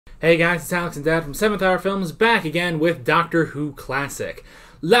Hey guys, it's Alex and Dad from 7th Hour Films back again with Doctor Who Classic.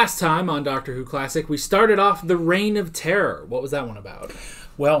 Last time on Doctor Who Classic, we started off The Reign of Terror. What was that one about?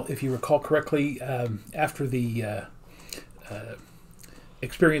 Well, if you recall correctly, after the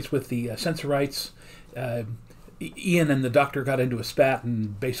experience with the Sensorites, Ian and the Doctor got into a spat,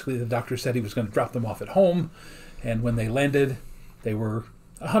 and basically the Doctor said he was going to drop them off at home. And when they landed, they were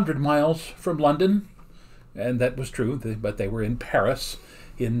 100 miles from London, and that was true, but they were in Paris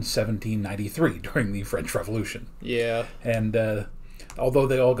in 1793 during the French Revolution. Yeah. And although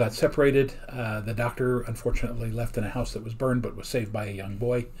they all got separated, the Doctor unfortunately left in a house that was burned but was saved by a young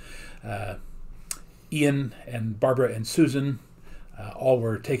boy. Ian and Barbara and Susan all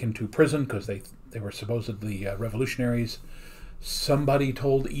were taken to prison because they were supposedly revolutionaries. Somebody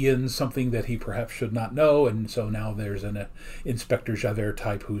told Ian something that he perhaps should not know, and so now there's an Inspector Javert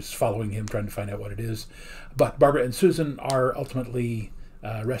type who's following him, trying to find out what it is. But Barbara and Susan are ultimately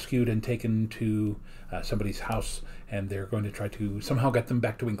rescued and taken to somebody's house, and they're going to try to somehow get them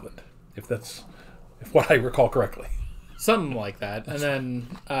back to England, if what I recall correctly. Something like that. And then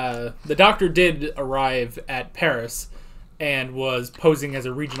the Doctor did arrive at Paris and was posing as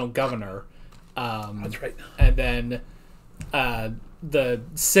a regional governor. That's right. And then the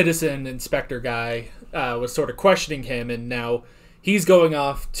citizen inspector guy was sort of questioning him, and now he's going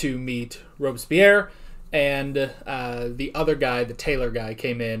off to meet Robespierre, and the other guy, the tailor guy,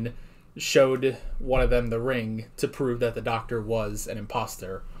 came in, showed one of them the ring to prove that the Doctor was an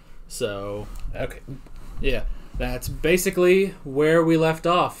imposter. So, Okay. yeah, that's basically where we left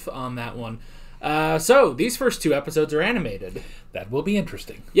off on that one. So, these first two episodes are animated. That will be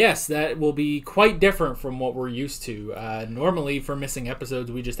interesting. Yes, that will be quite different from what we're used to. Normally, for missing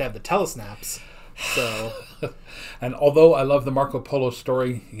episodes, we just have the telesnaps. So, And although I love the Marco Polo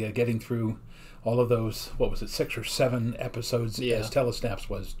story, getting through all of those, 6 or 7 episodes as telesnaps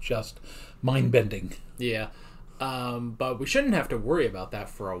was just mind-bending. yeah. But we shouldn't have to worry about that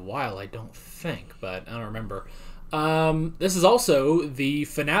for a while, I don't think. But I don't remember. This is also the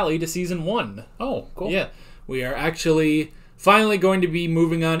finale to Season 1. Oh, cool. Yeah. We are actually finally going to be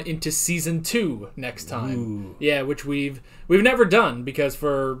moving on into Season 2 next time. Ooh. Yeah, which we've never done, because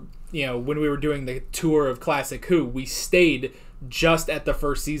for, when we were doing the tour of Classic Who, we stayed just at the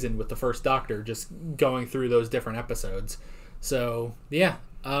first season with the first Doctor, just going through those different episodes. So, yeah.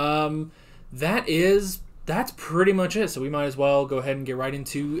 That's pretty much it. So we might as well go ahead and get right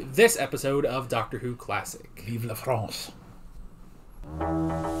into this episode of Doctor Who Classic. Vive la France.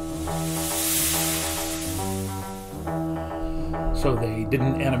 So they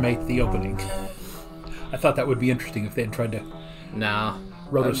didn't animate the opening. I thought that would be interesting if they had tried to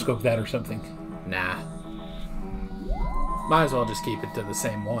rotoscope that or something. Nah. Might as well just keep it to the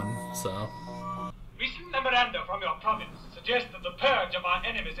same one, so. Recent memoranda from your province suggest that the purge of our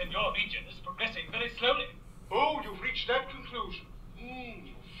enemies in your region is progressing very slowly. Oh, you've reached that conclusion.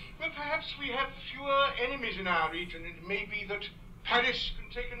 Well, perhaps we have fewer enemies in our region. It may be that Paris can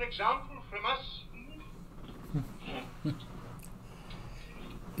take an example from us.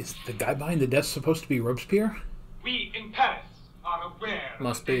 Is the guy behind the desk supposed to be Robespierre? We in Paris are aware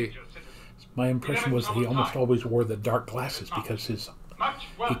Must of the be. danger, citizens. My impression was that he almost always wore the dark glasses because Much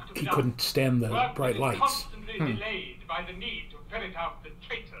work to be he done. couldn't stand the Work bright that is lights. constantly delayed by the need to ferret out the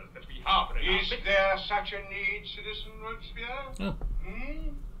traitors that we harbor in our Is midst. there such a need, Citizen Robespierre? Oh.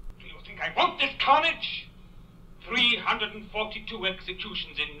 Do you think I want this carnage? 342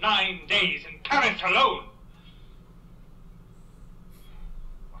 executions in 9 days in Paris alone.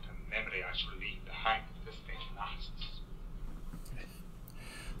 What a memory I shall leave behind if this thing lasts.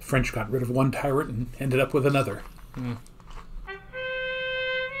 The French got rid of one tyrant and ended up with another.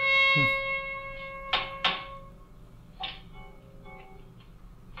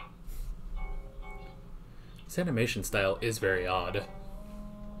 This animation style is very odd.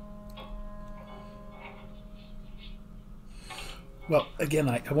 Well, again,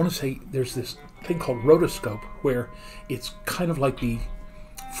 I want to say there's this thing called rotoscope where it's kind of like the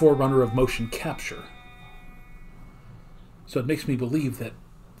forerunner of motion capture. So it makes me believe that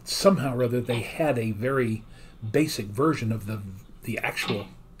somehow or other they had a very basic version of the actual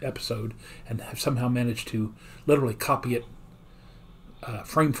episode and have somehow managed to literally copy it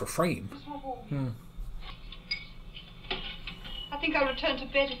frame for frame. I think I'll return to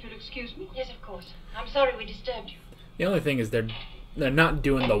bed if you'll excuse me. Yes, of course. I'm sorry we disturbed you. The only thing is they're not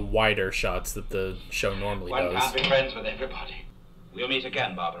doing the wider shots that the show normally One does. can't be friends with everybody. We'll meet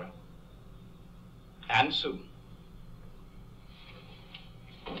again, Barbara. And soon.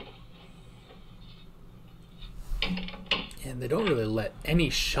 And they don't really let any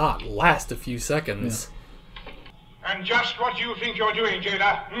shot last a few seconds. And just what do you think you're doing,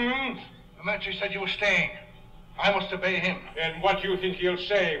 jailer? Hmm? The magistrate said you were staying. I must obey him. And what do you think he'll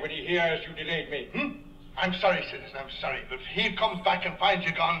say when he hears you delayed me? Hmm? I'm sorry, citizen, I'm sorry. But if he comes back and finds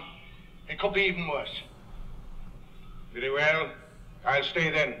you gone, it could be even worse. Very well. I'll stay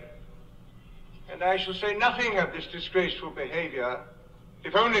then. And I shall say nothing of this disgraceful behavior,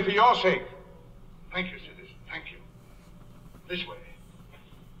 if only for your sake. Thank you, citizen. Thank you. This way.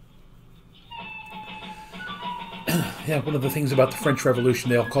 Yeah, one of the things about the French Revolution,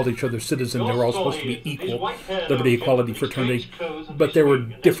 they all called each other citizen. They were all supposed to be equal, liberty, equality, fraternity, but there were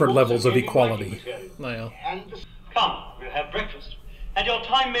different levels of equality. Well, Come, we'll have breakfast. And your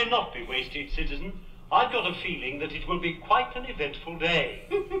time may not be wasted, citizen. I've got a feeling that it will be quite an eventful day.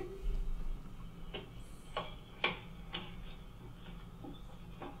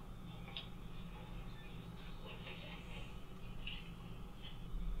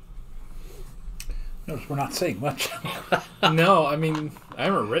 Notice we're not saying much. no, I mean, I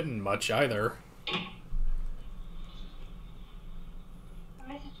haven't written much either. A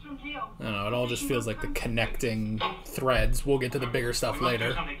message from Leo. I don't know, it all just feels like the connecting threads. We'll get to the bigger stuff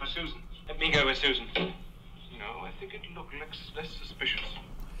later. Something for Susan. Let me go with Susan. No, I think it looks less suspicious.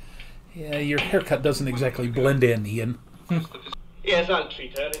 Yeah, your haircut doesn't exactly blend in, Ian. Yes, I'll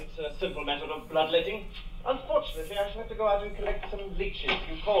treat her. It's a simple matter of bloodletting. Unfortunately, I shall have to go out and collect some leeches.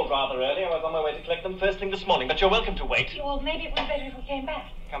 You called rather early. I was on my way to collect them first thing this morning, but you're welcome to wait. Well, maybe it was better if we came back.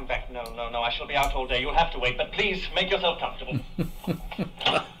 Come back. No. I shall be out all day. You'll have to wait, but please make yourself comfortable.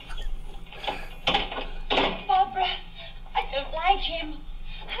 Barbara, I don't like him.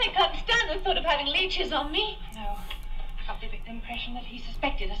 I can't stand the thought of having leeches on me. No, I got the impression that he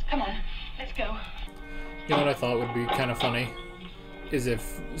suspected us. Come on, let's go. You know what I thought would be kind of funny? Is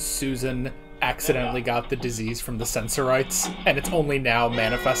if Susan accidentally got the disease from the Sensorites, and it's only now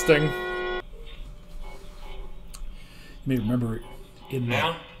manifesting. You may remember in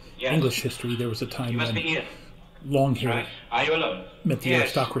English history, there was a time when long hair Right. Are you alone? meant the Yes.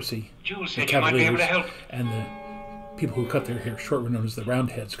 aristocracy, Jules the said you might be able cavaliers, to help. and the people who cut their hair short were known as the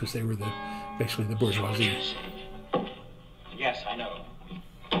Roundheads because they were basically the bourgeoisie. Yes, I know.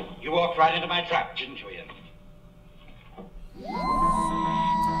 You walked right into my trap, didn't you, Ian?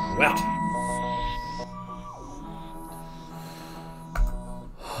 Well,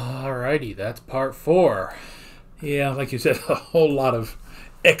 Alrighty, that's part 4. yeah, like you said, a whole lot of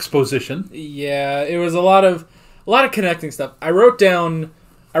exposition. Yeah, it was a lot of connecting stuff. I wrote down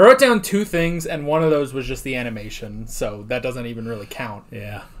 2 things, and one of those was just the animation, so that doesn't even really count.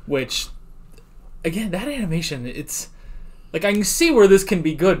 Yeah. Which, again, that animation, it's like I can see where this can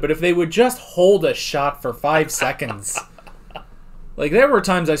be good, but if they would just hold a shot for 5 seconds. Like, there were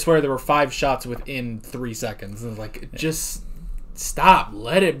times I swear there were 5 shots within 3 seconds. And like, just stop.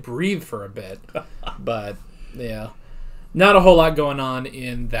 Let it breathe for a bit. But, yeah. Not a whole lot going on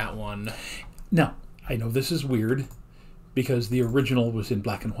in that one. Now, I know this is weird because the original was in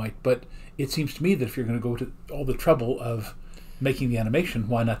black and white, but it seems to me that if you're going to go to all the trouble of making the animation,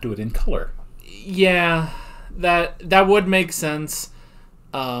 why not do it in color? Yeah, that would make sense.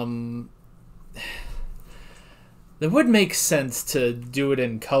 That would make sense to do it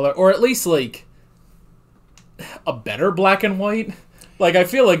in color, or at least like a better black and white. Like, I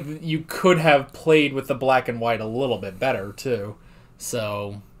feel like you could have played with the black and white a little bit better too.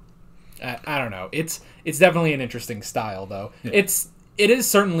 So I don't know. It's definitely an interesting style though. Yeah. It is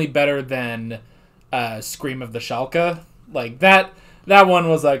certainly better than Scream of the Schalke. Like that one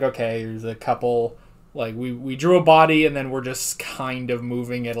was like, okay, here's a couple, like we drew a body and then we're just kind of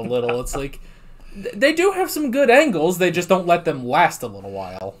moving it a little. It's like they do have some good angles, they just don't let them last a little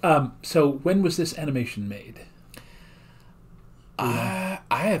while. So when was this animation made? I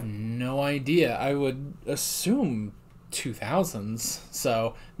have no idea. I would assume 2000s,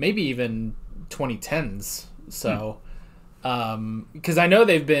 so maybe even 2010s. So, because I know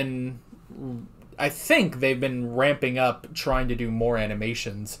I think they've been ramping up trying to do more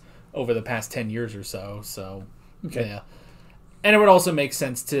animations over the past 10 years or so. So, Okay. yeah. And it would also make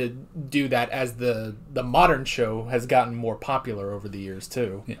sense to do that as the modern show has gotten more popular over the years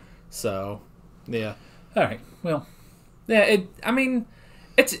too. Yeah. So, yeah. All right. Well, Yeah,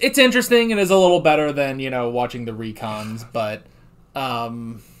 it's interesting and is a little better than, watching the recons, but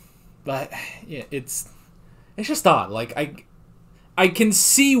yeah, it's just odd. Like I can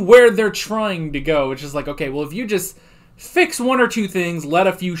see where they're trying to go, which is like, okay, well, if you just fix 1 or 2 things, let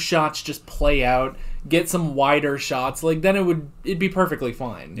a few shots just play out, get some wider shots, like then it'd be perfectly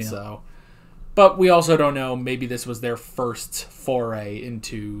fine. Yeah. So, but we also don't know, maybe this was their first foray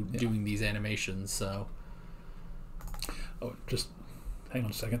into doing these animations, so just hang on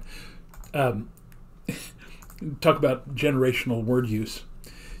a second. talk about generational word use.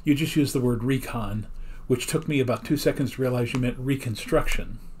 You just used the word recon, which took me about 2 seconds to realize you meant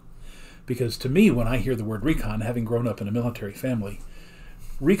reconstruction. Because to me, when I hear the word recon, having grown up in a military family,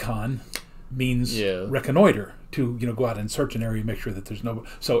 recon means reconnoiter, to go out and search an area and make sure that there's no.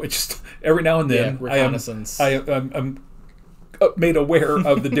 So it's just every now and then reconnaissance. I'm made aware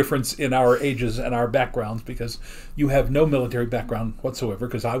of the difference in our ages and our backgrounds, because you have no military background whatsoever,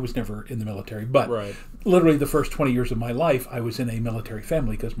 because I was never in the military. But literally the first 20 years of my life, I was in a military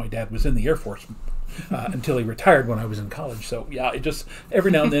family because my dad was in the Air Force until he retired when I was in college. So yeah, it just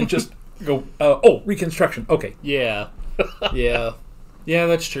every now and then just go, reconstruction. Okay. Yeah. Yeah. Yeah,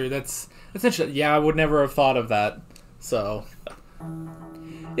 that's true. That's interesting. Yeah, I would never have thought of that. So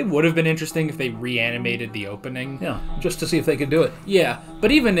it would have been interesting if they reanimated the opening. Yeah, just to see if they could do it. Yeah,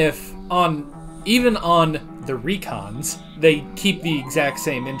 but even on the recons, they keep the exact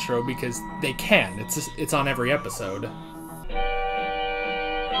same intro because they can. It's on every episode.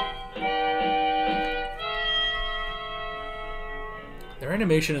 Their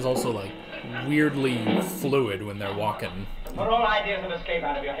animation is also like weirdly fluid when they're walking. Put all ideas of escape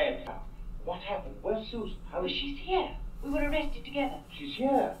out of your head. What happened? Where's Susan? How is she? She's here. We were arrested together. She's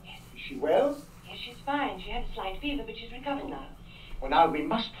here. Yes. Is she well? Yes, she's fine. She had a slight fever, but she's recovered now. Well, now we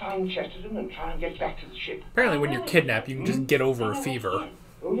must find Chesterton and try and get back to the ship. Apparently when you're kidnapped, you can just get over a fever.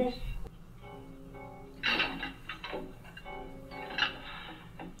 Oh, yes.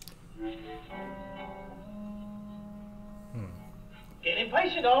 Getting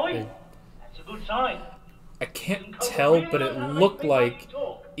impatient, are we? That's a good sign. I can't tell, but it looked like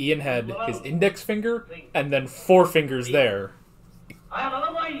Ian had his index finger and then 4 fingers there.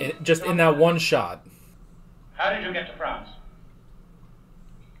 Just in that one shot. How did you get to France?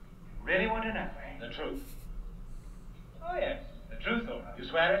 Really want to know, The truth. Oh, yes. The truth, all right. You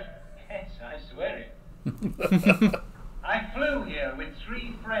swear it? Yes, I swear it. I flew here with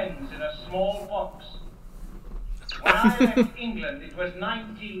 3 friends in a small box. When I left England, it was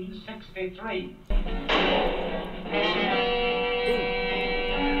 1963.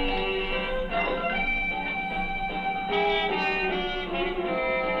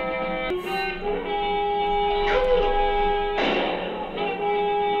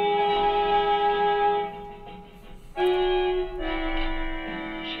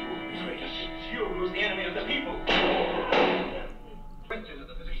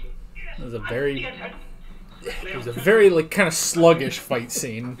 It was a very like kind of sluggish fight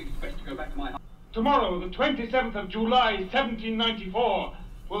scene. Tomorrow, the 27th of July, 1794,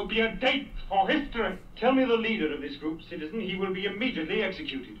 will be a date for history. Tell me the leader of this group, citizen. He will be immediately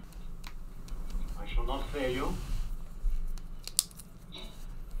executed. I shall not fail you.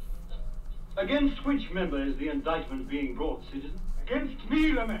 Against which member is the indictment being brought, citizen? Against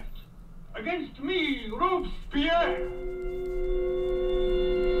me, Lamette. Against me, Robespierre.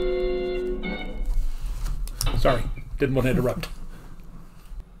 Sorry, didn't want to interrupt.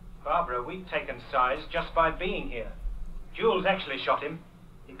 Barbara, we've taken sides just by being here. Jules actually shot him.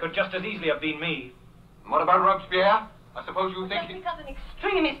 It could just as easily have been me. And what about Robespierre? I suppose you think Just because an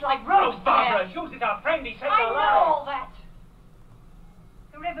extremist like Robespierre... Barbara, Jules is our friend. He saved I our know lives. all that.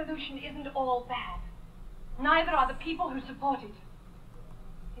 The revolution isn't all bad. Neither are the people who support it.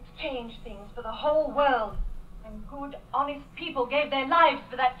 It's changed things for the whole world. And good, honest people gave their lives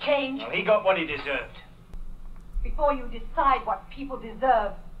for that change. Well, he got what he deserved. Before you decide what people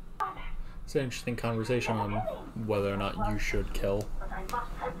deserve. It's an interesting conversation on whether or not you should kill.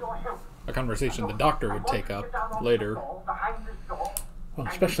 A conversation the doctor would take up later. Well,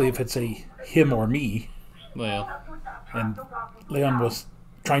 especially if it's a him or me. Yeah. And Leon was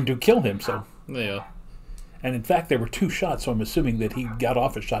trying to kill him, so. Yeah. And in fact, there were 2 shots, so I'm assuming that he got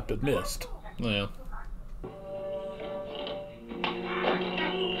off a shot but missed. Yeah.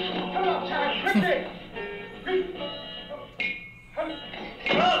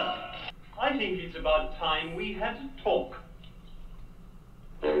 I think it's about time we had a talk.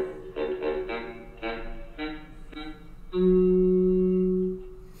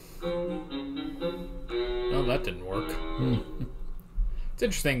 Oh, that didn't work. It's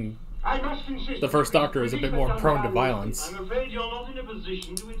interesting. I must insist. The first Doctor is a bit more prone to violence. I'm afraid you're not in a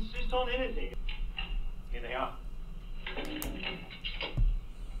position to insist on anything. Here they are.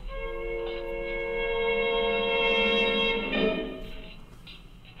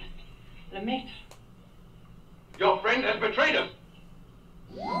 Lamette. Your friend has betrayed us.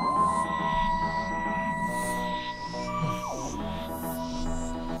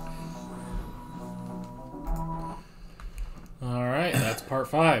 Alright, that's part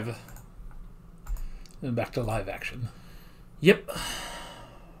 5. And back to live action. Yep.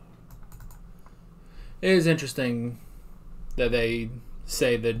 It is interesting that they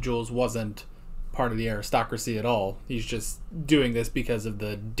say that Jules wasn't part of the aristocracy at all. He's just doing this because of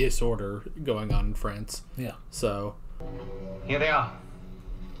the disorder going on in France. Yeah. So Here they are.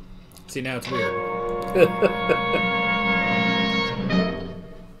 see, now it's weird.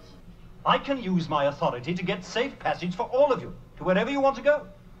 I can use my authority to get safe passage for all of you, to wherever you want to go.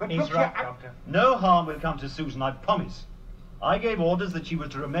 But He's look right, here, Doctor. No harm will come to Susan, I promise. I gave orders that she was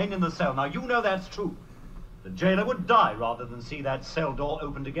to remain in the cell. Now, you know that's true. The jailer would die rather than see that cell door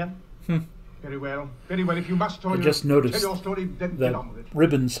opened again. Very well. Very well. If you must tell I just noticed tell your story, then the get on with it.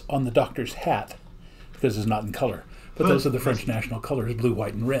 ribbons on the doctor's hat, because it's not in color. But those are the French national colors, blue,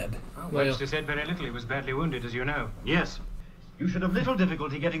 white, and red. Webster said very little. He was badly wounded, as you know. Yes. You should have little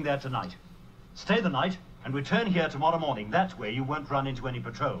difficulty getting there tonight. Stay the night and return here tomorrow morning. That way you won't run into any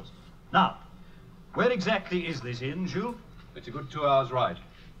patrols. Now, where exactly is this inn, Jules? It's a good 2 hours ride.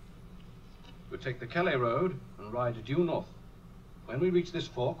 We'll take the Calais road and ride due north. When we reach this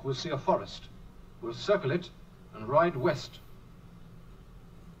fork, we'll see a forest. We'll circle it and ride west.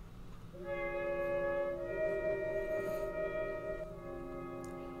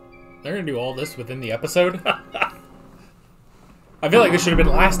 They're gonna do all this within the episode? I feel like this should have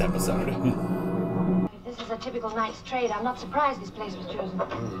been last episode. If this is a typical night's trade, I'm not surprised this place was chosen.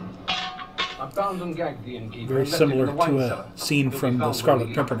 I bound and gagged the innkeeper. Very and left him similar in the wine to a cellar. scene He'll be from The found Scarlet when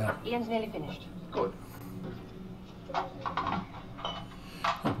we- Pimpernel. Ian's nearly finished. Good.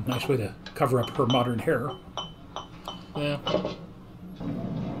 Nice way to cover up her modern hair. Yeah.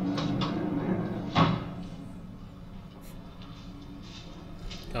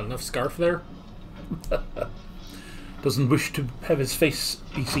 Got enough scarf there? Doesn't wish to have his face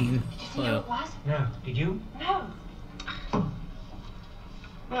be seen. You know who it was? No. Did you? No.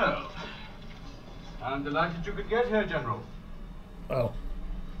 Well, I'm delighted you could get here, General. Oh.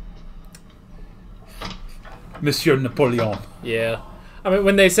 Monsieur Napoleon. Yeah. I mean,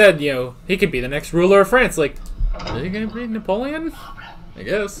 when they said, you know, he could be the next ruler of France, like, are you gonna be Napoleon? I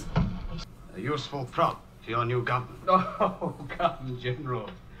guess. A useful prop to your new government. Oh, come, General.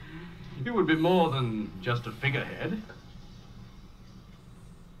 You would be more than just a figurehead.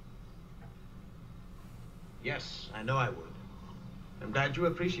 Yes, I know I would. I'm glad you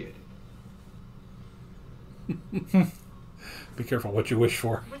appreciate it. Be careful what you wish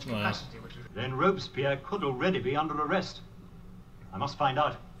for. Which capacity would you... Then Robespierre could already be under arrest. I must find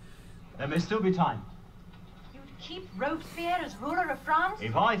out. There may still be time. You'd keep Robespierre as ruler of France?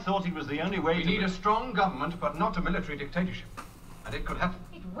 If I thought he was the only way We to... need a strong government, but not a military dictatorship. And it could happen.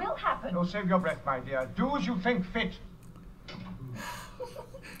 It will happen. No, save your breath, my dear. Do as you think fit.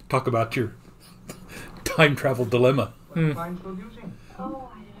 Talk about your time travel dilemma. What lines producing? Oh,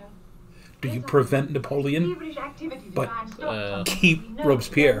 I don't know. Do you prevent Napoleon, Feverish activities but try and stop something keep we know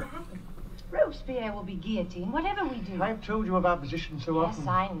Robespierre? will happen. Robespierre will be guillotined, whatever we do. I've told you of our position so Yes, often.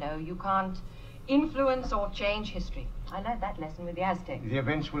 I know. You can't influence or change history. I learned that lesson with the Aztecs. The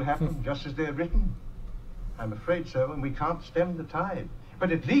events will happen just as they're written. I'm afraid so, and we can't stem the tide.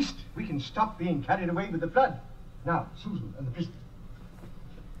 But at least we can stop being carried away with the flood. Now, Susan and the prisoner.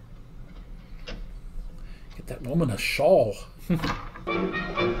 Get that woman a shawl.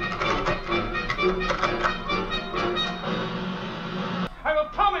 I will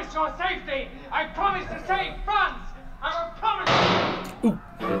promise your safety. I promise to save France. I will promise. Ooh.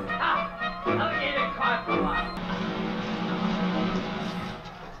 I'll get it quiet for a while.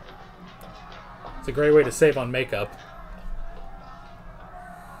 It's a great way to save on makeup.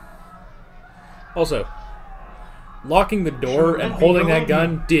 Also, locking the door and holding that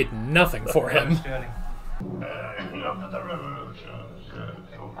gun did nothing for him.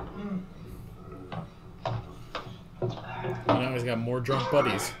 Now he's got more drunk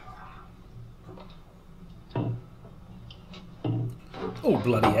buddies. Oh,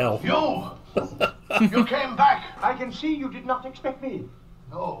 bloody hell. You came back. I can see you did not expect me.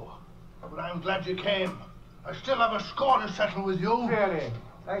 No, but I'm glad you came. I still have a score to settle with you. Really?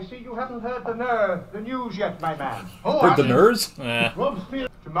 I see you haven't heard the news yet, my man. Oh, Heard the nerves? Robespierre.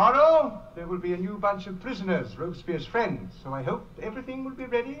 Tomorrow, there will be a new bunch of prisoners, Robespierre's friends. So I hope everything will be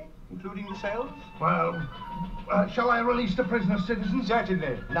ready, including the cells. Well, shall I release the prisoners, citizens?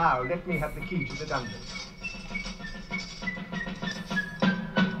 Certainly. Now, let me have the key to the dungeon.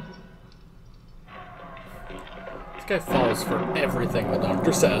 This guy falls for everything the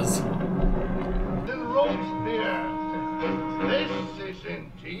doctor says. Robespierre. This is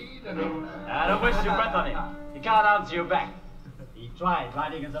indeed an... Don't waste your breath on him. He can't answer you back. He tried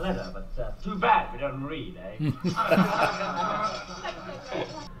writing us a letter, but too bad we don't read, eh?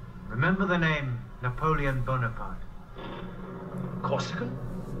 Remember the name Napoleon Bonaparte. Corsican?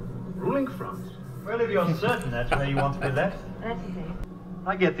 Ruling France? Well, if you're certain that's where you want to be left. That's it.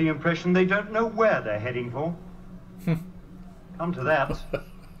 I get the impression they don't know where they're heading for. Come to that,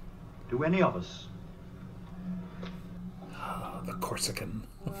 do any of us? The Corsican.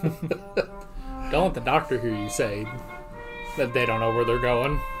 Don't let the doctor hear you say that they don't know where they're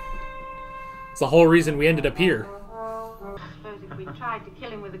going. It's the whole reason we ended up here. I suppose if we tried to kill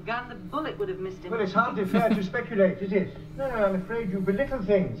him with a gun, the bullet would have missed him. Well, it's hardly fair to speculate, is it? No, I'm afraid you belittle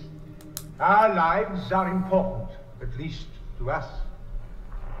things. Our lives are important, at least to us.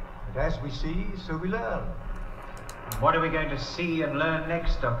 And as we see, so we learn. What are we going to see and learn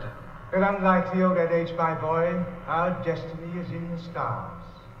next, Doctor? But unlike the old adage, my boy, our destiny is in the stars.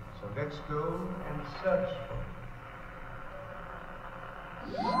 So let's go and search for it.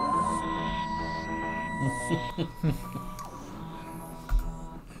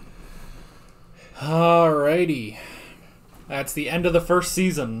 Alrighty. That's the end of the first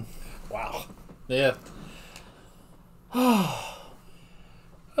season. Wow. Yeah.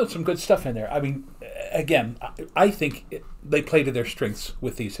 Some good stuff in there. I mean, again, I think they play to their strengths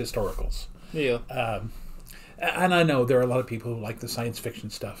with these historicals. Yeah. And I know there are a lot of people who like the science fiction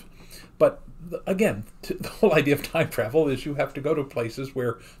stuff. But again, the whole idea of time travel is you have to go to places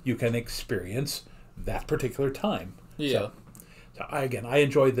where you can experience that particular time. Yeah. So I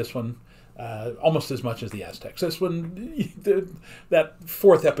enjoyed this one almost as much as the Aztecs. This one, that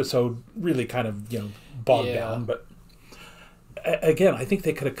fourth episode really kind of bogged down. But again, I think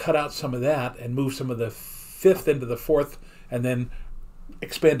they could have cut out some of that and moved some of the fifth into the fourth, and then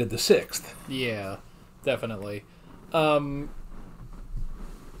expanded the sixth. Yeah, definitely.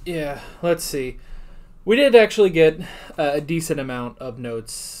 Yeah, let's see. We did actually get a decent amount of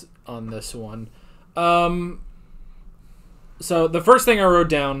notes on this one. So the first thing I wrote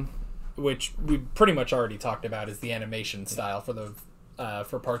down, which we pretty much already talked about, is the animation style for the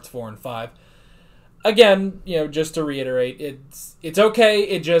for parts 4 and 5. Again, just to reiterate, it's okay.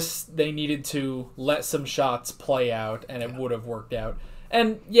 It just they needed to let some shots play out, and it would have worked out.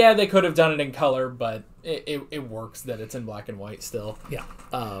 And yeah, they could have done it in color, but it works that it's in black and white still. Yeah.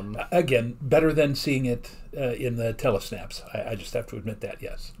 Again, better than seeing it in the telesnaps. I just have to admit that.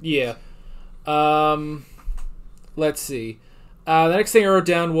 Yes. Yeah. Let's see. The next thing I wrote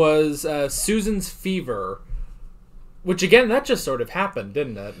down was Susan's fever, which again, that just sort of happened,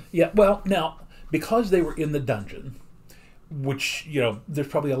 didn't it? Yeah. Well, now because they were in the dungeon, which there's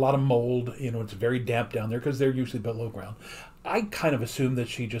probably a lot of mold. It's very damp down there because they're usually below ground. I kind of assumed that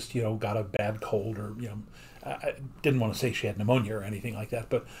she just, got a bad cold, or, I didn't want to say she had pneumonia or anything like that,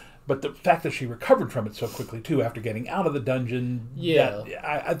 but the fact that she recovered from it so quickly, too, after getting out of the dungeon,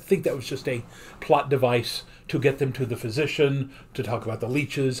 I think that was just a plot device to get them to the physician, to talk about the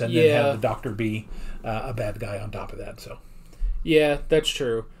leeches, and then have the doctor be a bad guy on top of that, so. Yeah, that's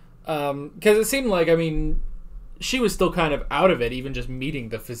true. Because it seemed like, she was still kind of out of it, even just meeting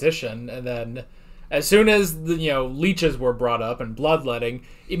the physician, and then as soon as the leeches were brought up and bloodletting,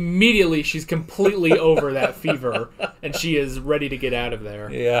 immediately she's completely over that fever, and she is ready to get out of there.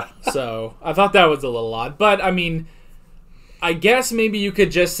 Yeah. So I thought that was a little odd, but I guess maybe you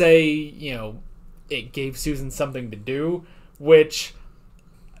could just say it gave Susan something to do, which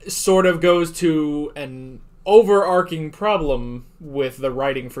sort of goes to an overarching problem with the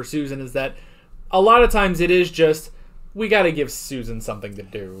writing for Susan, is that a lot of times it is just, we got to give Susan something to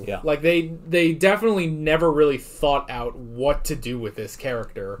do. Yeah. Like, they definitely never really thought out what to do with this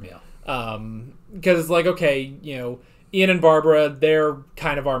character. Yeah. Because, okay, Ian and Barbara, they're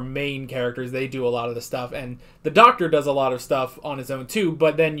kind of our main characters. They do a lot of the stuff. And the Doctor does a lot of stuff on his own, too.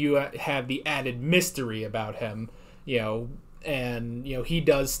 But then you have the added mystery about him, and, he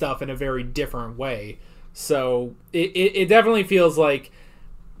does stuff in a very different way. So it definitely feels like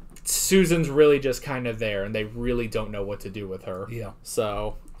Susan's really just kind of there, and they really don't know what to do with her. Yeah.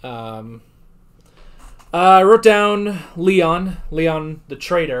 So, I wrote down Leon the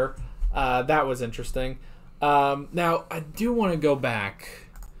traitor. That was interesting. Now, I do want to go back.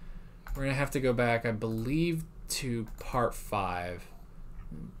 We're going to have to go back, I believe, to part 5.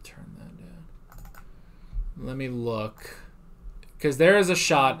 Turn that down. Let me look. Because there is a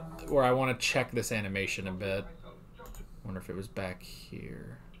shot where I want to check this animation a bit. Wonder if it was back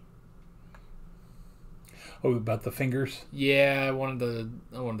here. Oh, about the fingers? Yeah, I wanted to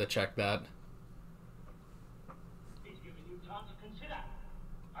check that. He's giving you time to consider.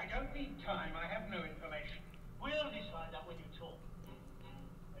 I don't need time. I have no information. We'll decide that when you talk.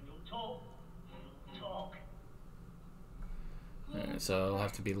 When you talk, you'll talk. Alright, so it'll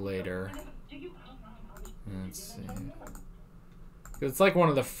have to be later. Let's see. It's like one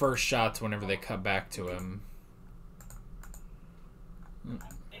of the first shots whenever they cut back to him.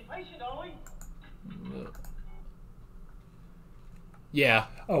 Yeah.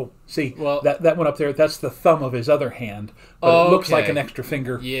 Oh, see, well, that one up there, that's the thumb of his other hand, but it looks like an extra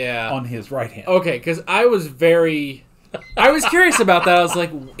finger on his right hand. Okay, because I was curious about that. I was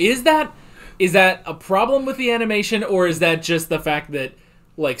like, is that a problem with the animation, or is that just the fact that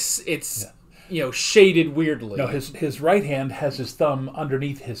like it's shaded weirdly? No, his right hand has his thumb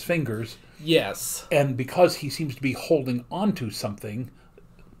underneath his fingers. Yes. And because he seems to be holding onto something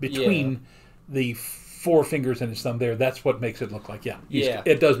between the four fingers and his thumb there, that's what makes it look like,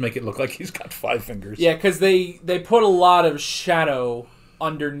 it does make it look like he's got 5 fingers. Yeah, because they put a lot of shadow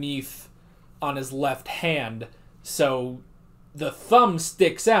underneath on his left hand, so the thumb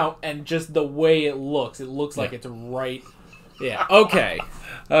sticks out, and just the way it looks like it's right. Yeah. Okay.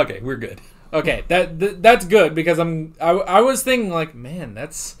 Okay, we're good. Okay, that's good, because I was thinking like, man,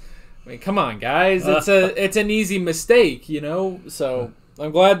 come on, guys, it's an easy mistake, So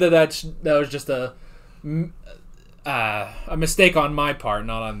I'm glad that was just a mistake on my part,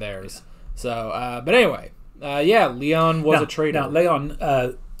 not on theirs. So, but anyway, Leon was a traitor. Now, Leon,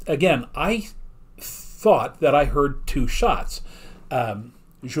 again, I thought that I heard 2 shots.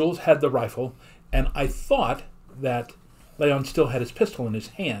 Jules had the rifle, and I thought that Leon still had his pistol in his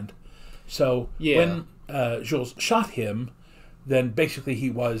hand. So when Jules shot him, then basically he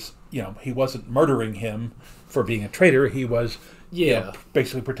was, he wasn't murdering him for being a traitor. He was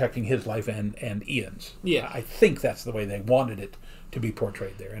basically protecting his life and Ian's. Yeah. I think that's the way they wanted it to be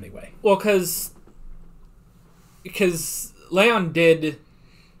portrayed there anyway. Well, because Leon did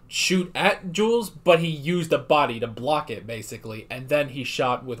shoot at Jules, but he used a body to block it, basically, and then he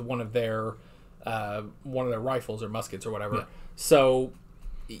shot with one of their rifles or muskets or whatever. Yeah. So,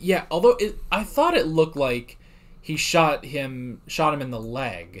 although I thought it looked like he shot him in the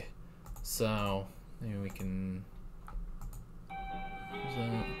leg. So maybe we can.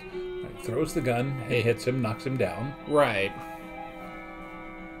 Right, throws the gun, he hits him, knocks him down. Right.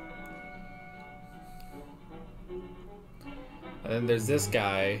 And then there's this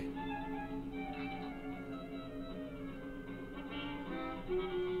guy.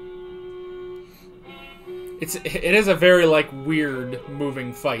 It is a very weird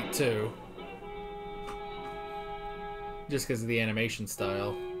moving fight too. Just because of the animation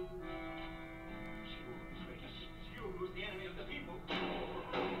style.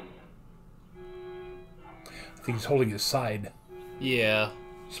 I think he's holding his side. Yeah.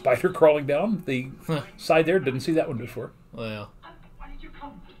 Spider crawling down the side there. Didn't see that one before. Well.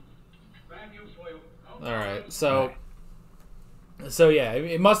 Alright, so yeah,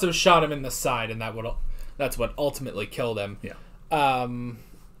 it must have shot him in the side, and that's what ultimately killed him. Yeah. And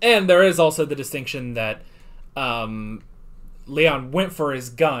there is also the distinction that Leon went for his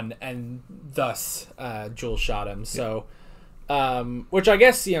gun, and thus Jules shot him. So, which I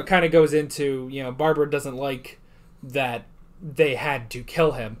guess kind of goes into Barbara doesn't like that they had to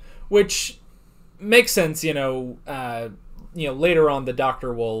kill him, which makes sense. Later on the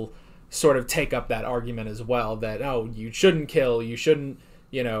Doctor will sort of take up that argument as well, that you shouldn't kill, you shouldn't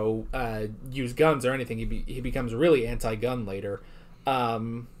use guns or anything. He becomes really anti-gun later.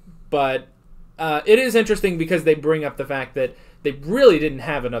 But it is interesting because they bring up the fact that they really didn't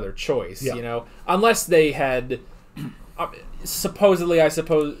have another choice, unless they had supposedly, I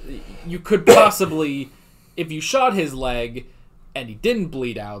suppose, you could possibly, if you shot his leg and he didn't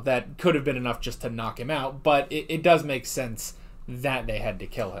bleed out, that could have been enough just to knock him out, but it does make sense that they had to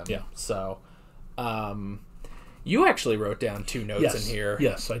kill him. Yeah. So, you actually wrote down 2 notes in here.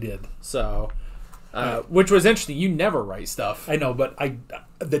 Yes, I did. So, which was interesting. You never write stuff. I know, but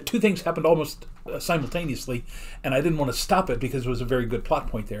the 2 things happened almost simultaneously, and I didn't want to stop it because it was a very good plot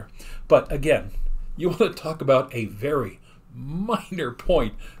point there. But again, you want to talk about a very minor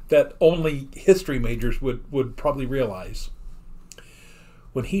point that only history majors would probably realize.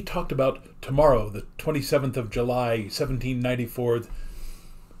 When he talked about tomorrow, the 27th of July, 1794,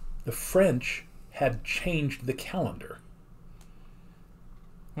 the French had changed the calendar.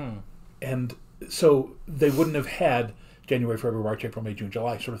 And so they wouldn't have had January, February, March, April, May, June,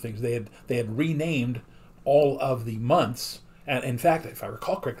 July sort of things. They had renamed all of the months. And in fact, if I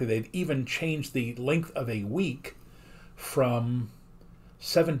recall correctly, they'd even changed the length of a week from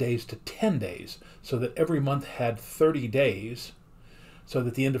 7 days to 10 days, so that every month had 30 days. So that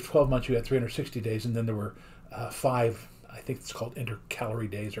at the end of 12 months, you had 360 days, and then there were 5, I think it's called intercalary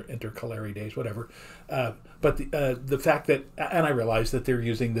days or intercalary days, whatever. But the fact that, and I realize that they're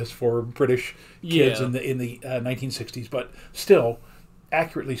using this for British kids in the 1960s, but still,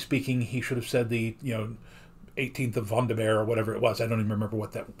 accurately speaking, he should have said the 18th of Vendemiaire or whatever it was. I don't even remember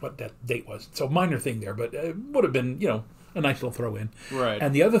what that date was. So minor thing there, but it would have been a nice little throw in. Right.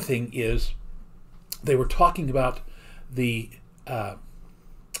 And the other thing is, they were talking about the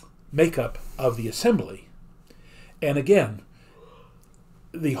makeup of the assembly. And again,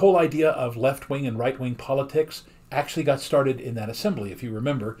 the whole idea of left-wing and right-wing politics actually got started in that assembly, if you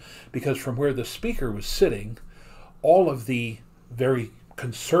remember, because from where the speaker was sitting, all of the very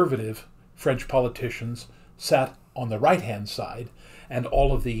conservative French politicians sat on the right-hand side, and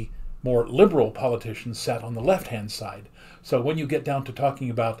all of the more liberal politicians sat on the left-hand side. So when you get down to talking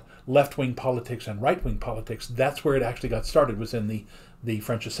about left-wing politics and right-wing politics, that's where it actually got started, was in the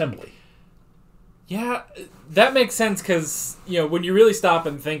French Assembly. Yeah, that makes sense because, when you really stop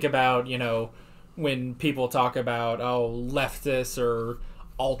and think about, when people talk about, leftists or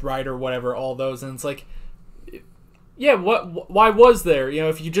alt-right or whatever, all those, and it's like, yeah, why was there?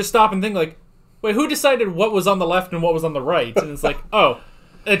 If you just stop and think like, wait, who decided what was on the left and what was on the right? And it's like,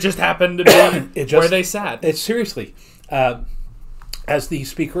 it just happened to be where they sat. It's seriously, as the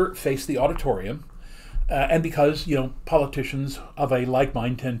speaker faced the auditorium, and because, politicians of a like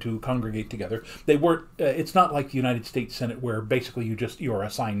mind tend to congregate together, they weren't, it's not like the United States Senate where basically you are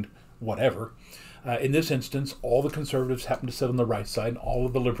assigned whatever. In this instance, all the conservatives happened to sit on the right side, and all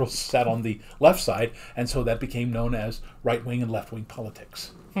of the liberals sat on the left side, and so that became known as right-wing and left-wing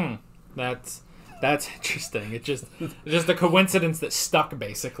politics. That's interesting. It's just a coincidence that stuck,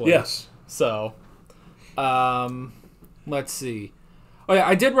 basically. Yes. So, let's see. Oh yeah,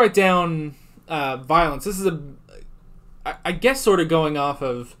 I did write down violence. This is I guess sort of going off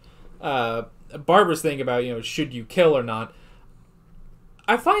of Barbara's thing about, should you kill or not.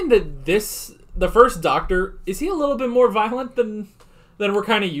 I find that the first Doctor, is he a little bit more violent than we're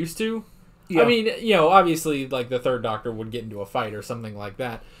kind of used to? Yeah. I mean, obviously, like, the third Doctor would get into a fight or something like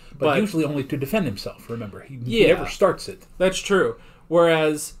that. But usually only to defend himself, remember. He never starts it. That's true.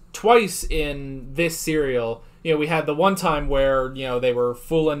 Whereas twice in this serial, we had the one time where, they were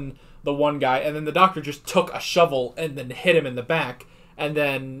fooling the one guy, and then the Doctor just took a shovel and then hit him in the back. And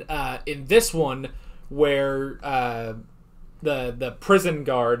then in this one, where the prison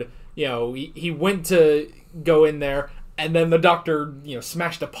guard, he went to go in there, and then the Doctor,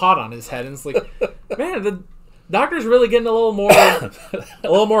 smashed a pot on his head, and it's like, man, the Doctor's really getting a little more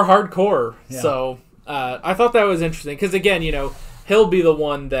hardcore. Yeah. So I thought that was interesting because, again, he'll be the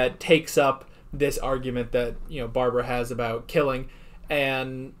one that takes up this argument that Barbara has about killing,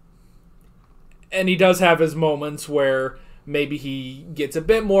 and he does have his moments where maybe he gets a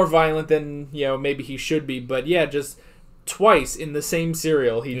bit more violent than maybe he should be, but yeah, just twice in the same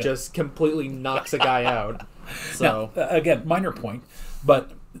serial, he just completely knocks a guy out. So now, again, minor point,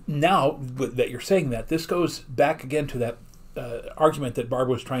 but now that you're saying that, this goes back again to that argument that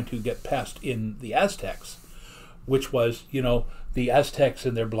Barbara was trying to get past in the Aztecs, which was, the Aztecs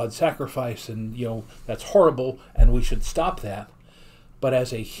and their blood sacrifice, and, that's horrible, and we should stop that. But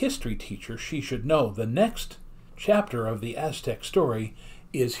as a history teacher, she should know the next chapter of the Aztec story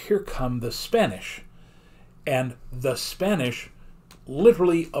is Here Come the Spanish. And the Spanish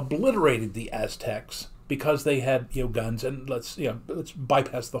literally obliterated the Aztecs because they had guns, and let's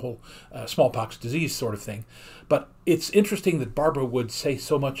bypass the whole smallpox disease sort of thing. But it's interesting that Barbara would say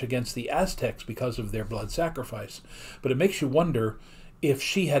so much against the Aztecs because of their blood sacrifice. But it makes you wonder, if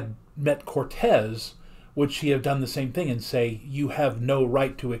she had met Cortez, would she have done the same thing and say, you have no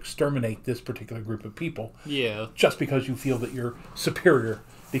right to exterminate this particular group of people? Yeah. Just because you feel that you're superior,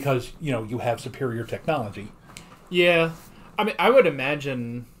 because, you have superior technology. Yeah. I mean, I would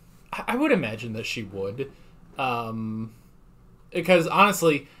imagine that she would. Because,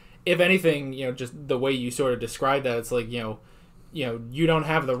 honestly, if anything, just the way you sort of describe that, it's like, you don't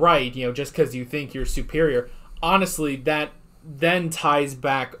have the right, just because you think you're superior. Honestly, that then ties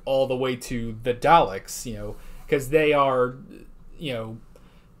back all the way to the Daleks, because they are,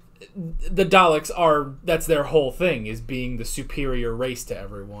 the Daleks are, that's their whole thing, is being the superior race to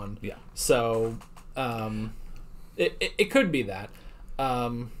everyone. Yeah. So, it could be that.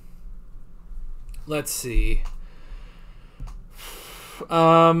 Let's see.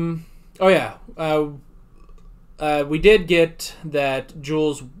 We did get that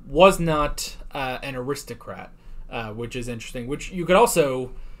Jules was not an aristocrat. Which is interesting. Which you could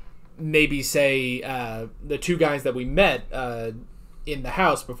also maybe say the two guys that we met in the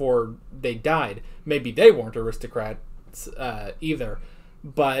house before they died, maybe they weren't aristocrats either.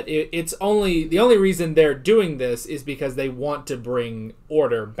 But it's only the only reason they're doing this is because they want to bring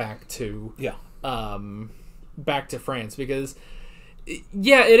order back to France. Because it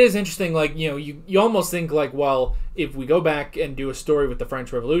is interesting. Like you almost think like, well, if we go back and do a story with the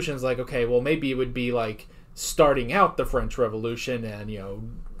French Revolution, it's like, okay, well maybe it would be like starting out the French Revolution and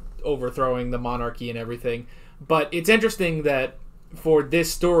overthrowing the monarchy and everything. But it's interesting that for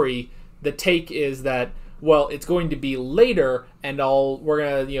this story the take is that, well, it's going to be later, and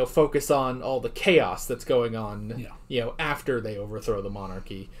we're gonna focus on all the chaos that's going on, after they overthrow the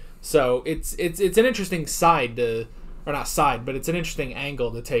monarchy. So it's an interesting side to, or not side, but it's an interesting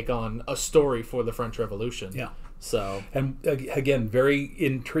angle to take on a story for the French Revolution. Yeah. So, and again, very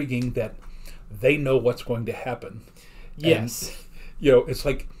intriguing that they know what's going to happen. Yes. And, it's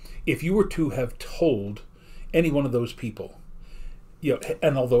like if you were to have told any one of those people,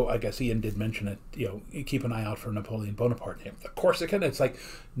 and although I guess Ian did mention it, you keep an eye out for Napoleon Bonaparte. Of course it can. It's like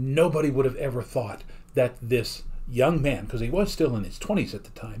nobody would have ever thought that this young man, because he was still in his 20s at the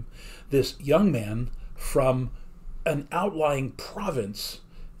time, this young man from an outlying province,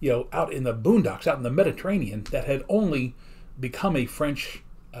 out in the boondocks, out in the Mediterranean, that had only become a French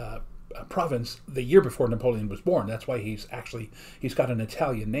province the year before Napoleon was born. That's why he's got an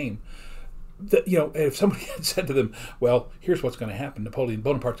Italian name. If somebody had said to them, well, here's what's going to happen, Napoleon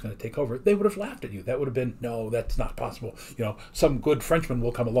Bonaparte's going to take over, they would have laughed at you. That would have been, no, that's not possible. Some good Frenchman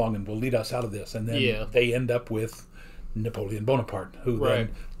will come along and will lead us out of this. And then they end up with Napoleon Bonaparte, who then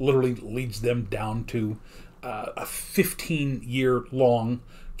literally leads them down to a 15-year-long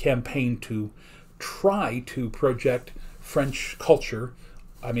campaign to try to project French culture.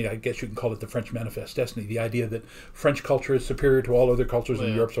 I mean, I guess you can call it the French Manifest Destiny, the idea that French culture is superior to all other cultures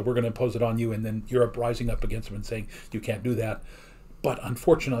in Europe, so we're going to impose it on you, and then Europe rising up against them and saying, you can't do that. But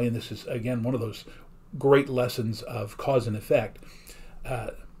unfortunately, and this is, again, one of those great lessons of cause and effect,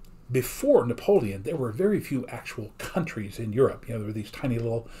 before Napoleon, there were very few actual countries in Europe. There were these tiny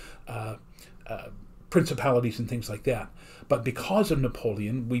little principalities and things like that. But because of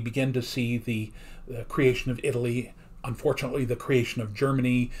Napoleon, we begin to see the creation of Italy, unfortunately the creation of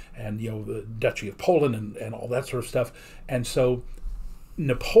Germany, and the Duchy of Poland and all that sort of stuff. And so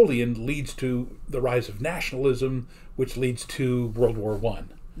Napoleon leads to the rise of nationalism, which leads to World War I.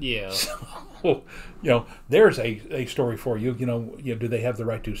 Yeah. So, there's a story for you. Do they have the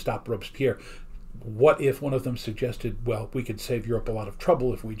right to stop Robespierre? What if one of them suggested, well, we could save Europe a lot of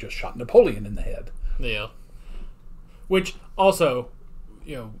trouble if we just shot Napoleon in the head? Yeah. Which also,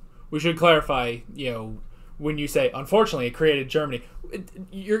 we should clarify, when you say, unfortunately, it created Germany,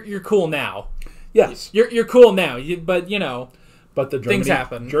 you're cool now. Yes. You're cool now, but the things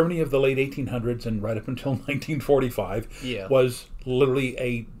happen. Germany of the late 1800s and right up until 1945 was literally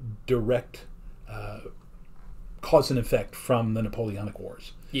a direct cause and effect from the Napoleonic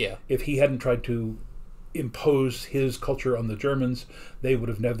Wars. Yeah. If he hadn't tried to impose his culture on the Germans, they would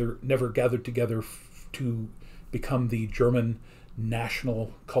have never gathered together to become the German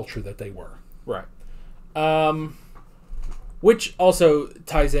national culture that they were. Right. Which also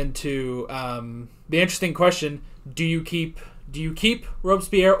ties into the interesting question: do you keep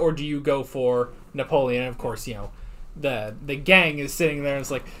Robespierre, or do you go for Napoleon? And of course, the gang is sitting there and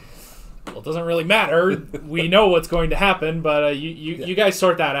it's like, well, it doesn't really matter. We know what's going to happen, but you guys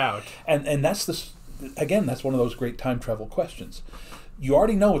sort that out. And that's that's one of those great time travel questions. You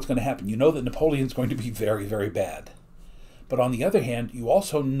already know what's going to happen. You know that Napoleon's going to be very, very bad. But on the other hand, you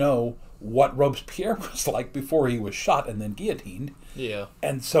also know what Robespierre was like before he was shot and then guillotined. Yeah.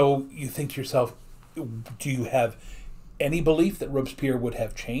 And so you think to yourself, do you have any belief that Robespierre would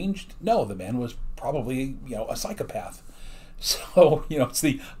have changed? No, the man was probably, a psychopath. So, it's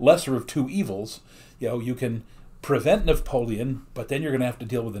the lesser of two evils. You can prevent Napoleon, but then you're going to have to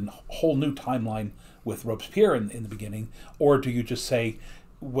deal with a whole new timeline with Robespierre in the beginning. Or do you just say,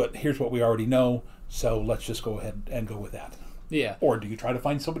 here's what we already know, so let's just go ahead and go with that? Yeah. Or do you try to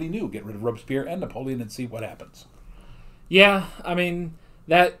find somebody new, get rid of Robespierre and Napoleon, and see what happens? Yeah, I mean,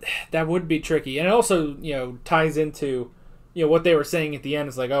 that would be tricky. And it also, ties into, what they were saying at the end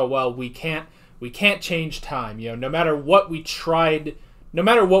is like, oh, well, we can't change time. No matter what we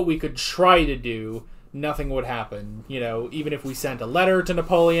could try to do, nothing would happen. Even if we sent a letter to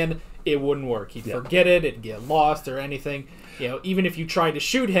Napoleon, it wouldn't work. He'd forget it, it'd get lost or anything. Even if you tried to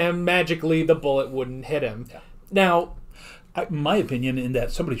shoot him, magically the bullet wouldn't hit him. Yeah. Now, my opinion in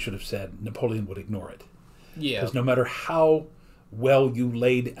that somebody should have said Napoleon would ignore it. Yeah. Because no matter how well you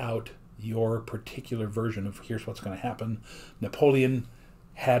laid out your particular version of here's what's going to happen, Napoleon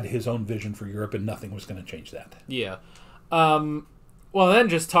had his own vision for Europe, and nothing was going to change that. Yeah. Well, then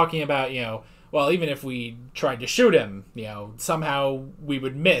just talking about, even if we tried to shoot him, somehow we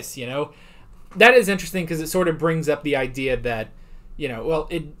would miss, That is interesting because it sort of brings up the idea that,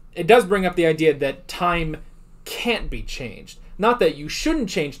 it does bring up the idea that time can't be changed. Not that you shouldn't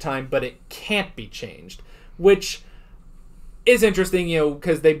change time, but it can't be changed. Which is interesting,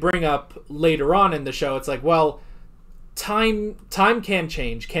 because they bring up later on in the show, it's like, well, time can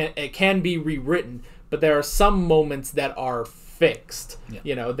change, it can be rewritten, but there are some moments that are fixed.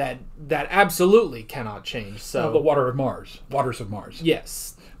 You know, that absolutely cannot change. So the waters of Mars.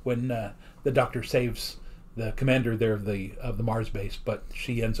 Yes, when the Doctor saves the commander there of the Mars base, but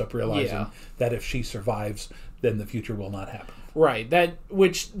she ends up realizing that if she survives, then the future will not happen. Right.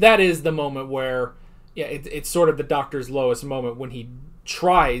 That is the moment where, it's sort of the Doctor's lowest moment when he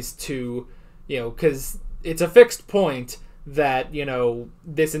tries to, because it's a fixed point that,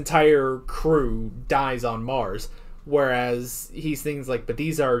 this entire crew dies on Mars, whereas he's things like, but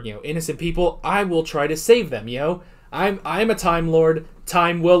these are, innocent people. I will try to save them. I'm a Time Lord.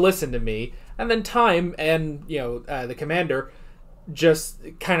 Time will listen to me. And then Time and, the commander just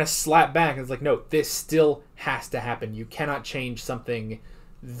kind of slap back and it's like, no, this still has to happen. You cannot change something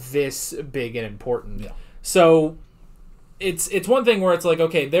this big and important. Yeah. So it's one thing where it's like,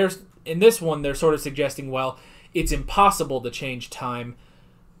 okay, in this one, they're sort of suggesting, well, it's impossible to change time.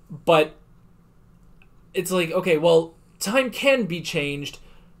 But it's like, okay, well, time can be changed,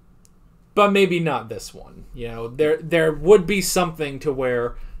 but maybe not this one. There would be something to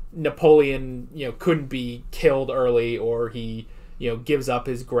where Napoleon, couldn't be killed early, or he, gives up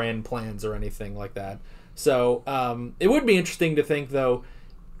his grand plans or anything like that. So it would be interesting to think, though,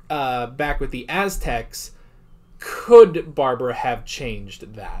 back with the Aztecs, could Barbara have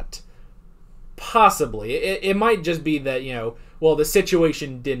changed that? Possibly. It might just be that, the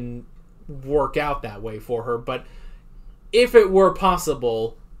situation didn't work out that way for her, but if it were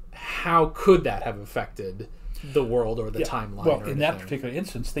possible, how could that have affected the world or the timeline? Well, in that particular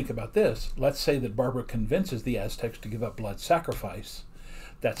instance, think about this. Let's say that Barbara convinces the Aztecs to give up blood sacrifice.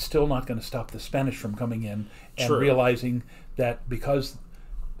 That's still not going to stop the Spanish from coming in and realizing that because,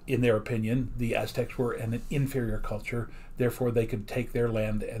 in their opinion, the Aztecs were an inferior culture, therefore they could take their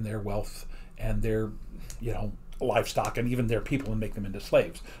land and their wealth and their, livestock and even their people and make them into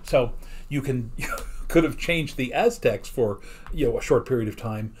slaves. So you could have changed the Aztecs for, a short period of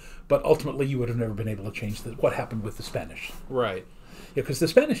time, but ultimately you would have never been able to change what happened with the Spanish. Right. Because the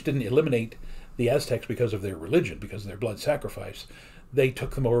Spanish didn't eliminate the Aztecs because of their religion, because of their blood sacrifice. They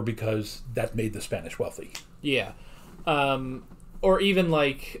took them over because that made the Spanish wealthy. Yeah. Or even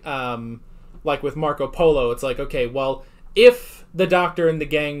like with Marco Polo, it's like, okay, well, if the Doctor and the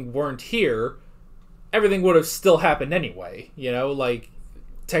gang weren't here, everything would have still happened anyway. Like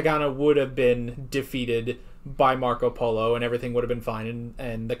Tegana would have been defeated by Marco Polo and everything would have been fine,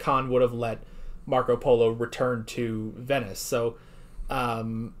 and the Khan would have let Marco Polo return to Venice. So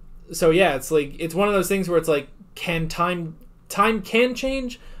yeah, it's like, it's one of those things where it's like, time can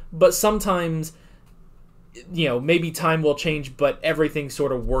change, but sometimes, maybe time will change, but everything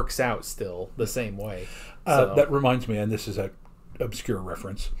sort of works out still the same way. That reminds me, and this is an obscure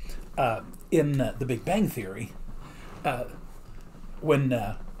reference, in The Big Bang Theory,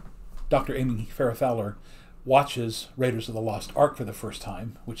 when Dr. Amy Farrah Fowler watches Raiders of the Lost Ark for the first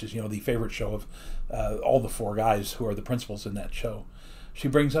time, which is, the favorite show of all the four guys who are the principals in that show, she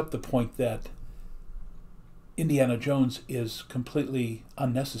brings up the point that Indiana Jones is completely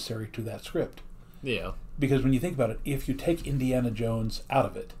unnecessary to that script. Yeah. Because when you think about it, if you take Indiana Jones out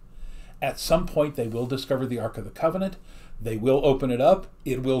of it, at some point they will discover the Ark of the Covenant, they will open it up,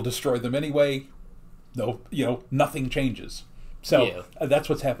 it will destroy them anyway. No, nothing changes. So that's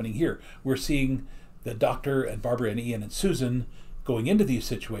what's happening here. We're seeing the Doctor and Barbara and Ian and Susan going into these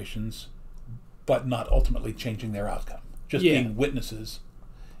situations, but not ultimately changing their outcome. Just being witnesses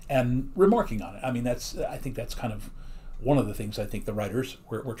and remarking on it. I mean, I think that's kind of one of the things I think the writers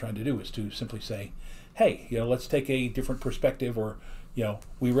we're trying to do, is to simply say, hey, let's take a different perspective, or,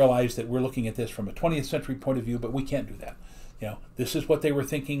 we realize that we're looking at this from a 20th century point of view, but we can't do that. This is what they were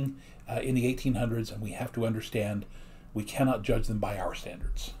thinking in the 1800s, and we have to understand we cannot judge them by our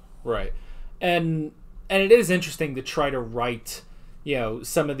standards. Right. And it is interesting to try to write,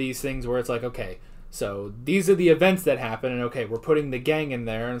 some of these things where it's like, okay, so these are the events that happen, and okay, we're putting the gang in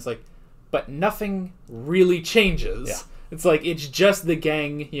there, and it's like, but nothing really changes. Yeah. It's like, it's just the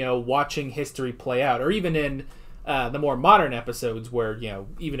gang, watching history play out. Or even in the more modern episodes where,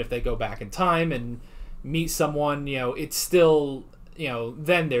 even if they go back in time and meet someone, it's still,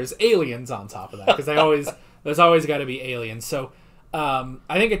 then there's aliens on top of that. Because there's always got to be aliens. So I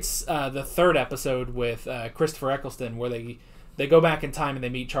think it's the third episode with Christopher Eccleston where they go back in time and they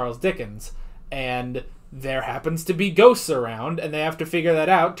meet Charles Dickens. And there happens to be ghosts around, and they have to figure that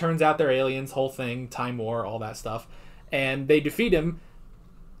out. Turns out they're aliens, whole thing, time war, all that stuff. And they defeat him,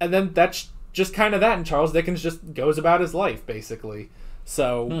 and then that's just kind of that, and Charles Dickens just goes about his life, basically.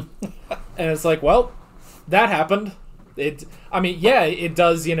 So, and it's like, well, that happened. It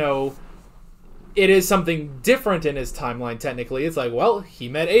does, it is something different in his timeline, technically. It's like, well, he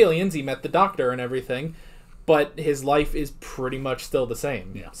met aliens, he met the Doctor and everything, but his life is pretty much still the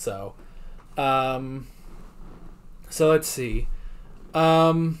same. Yeah. So, so let's see.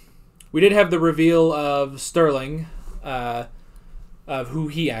 We did have the reveal of Sterling, of who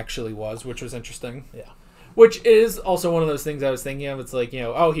he actually was, which was interesting. Yeah. Which is also one of those things I was thinking of. It's like,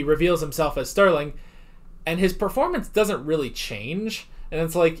 oh, he reveals himself as Sterling, and his performance doesn't really change. And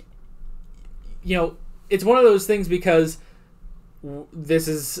it's like, it's one of those things because this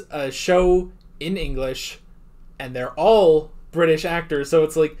is a show in English, and they're all British actors, so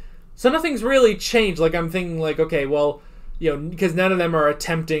it's like, so nothing's really changed. Like, I'm thinking, like, okay, well, because none of them are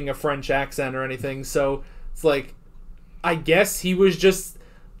attempting a French accent or anything, so it's like, I guess he was just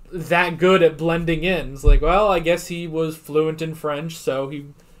that good at blending in. It's like, well, I guess he was fluent in French, so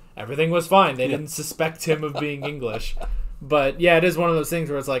everything was fine. They didn't suspect him of being English. But yeah, it is one of those things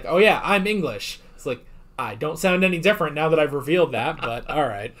where it's like, oh yeah, I'm English. It's like, I don't sound any different now that I've revealed that, but all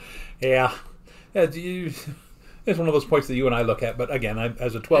right. Yeah. It's one of those points that you and I look at, but again,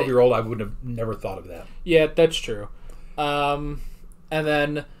 as a 12-year-old, I would have never thought of that. Yeah, that's true. And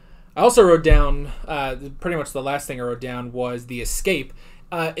then I also wrote down, pretty much the last thing I wrote down was the escape.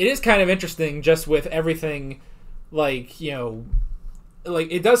 It is kind of interesting just with everything, like,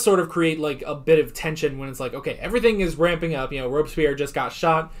 like, it does sort of create, like, a bit of tension when it's like, okay, everything is ramping up. Robespierre just got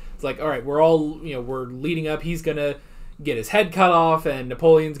shot. It's like, all right, we're all, we're leading up. He's going to get his head cut off, and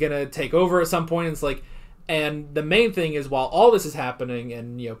Napoleon's going to take over at some point. And it's like, and the main thing is, while all this is happening,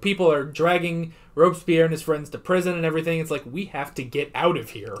 and, people are dragging Robespierre and his friends to prison and everything, it's like, we have to get out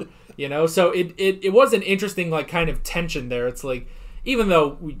of here, So it was an interesting, like, kind of tension there. It's like, even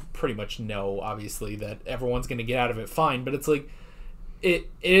though we pretty much know, obviously, that everyone's going to get out of it fine, but it's like, it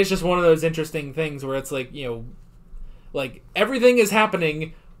is just one of those interesting things where it's like, like, everything is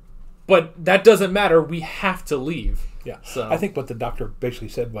happening, but that doesn't matter. We have to leave. Yeah. So I think what the doctor basically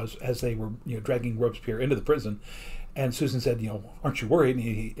said was, as they were, dragging Robespierre into the prison, and Susan said, aren't you worried?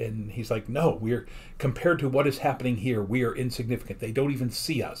 And he's like, no, compared to what is happening here, we are insignificant. They don't even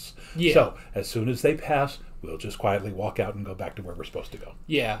see us. Yeah. So as soon as they pass, we'll just quietly walk out and go back to where we're supposed to go.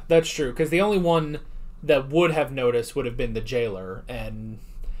 Yeah, that's true. Because the only one that would have noticed would have been the jailer, and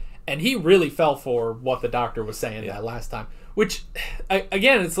he really fell for what the doctor was saying that last time. Which,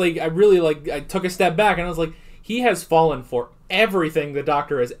 again, it's like, I took a step back and I was like, he has fallen for everything the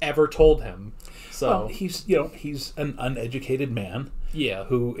doctor has ever told him. So well, he's an uneducated man. Yeah.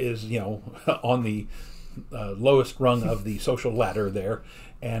 Who is on the lowest rung of the social ladder there,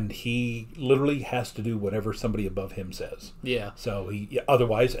 and he literally has to do whatever somebody above him says. Yeah. So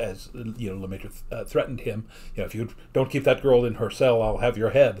otherwise, as Lemaitre threatened him, if you don't keep that girl in her cell, I'll have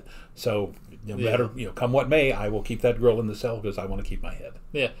your head. So no matter come what may, I will keep that girl in the cell because I want to keep my head.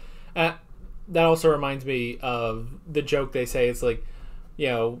 Yeah. That also reminds me of the joke they say. It's like,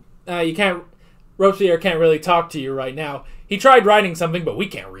 you can't. Robespierre can't really talk to you right now. He tried writing something, but we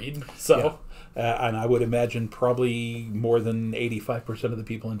can't read. So. Yeah. And I would imagine probably more than 85% of the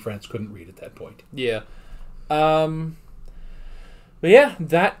people in France couldn't read at that point. Yeah. But yeah,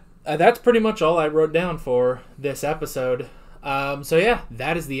 that's pretty much all I wrote down for this episode. So yeah,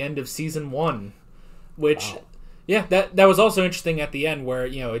 that is the end of season 1. Which, yeah, that was also interesting at the end where,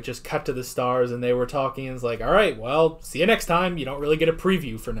 it just cut to the stars and they were talking and it's like, all right, well, see you next time. You don't really get a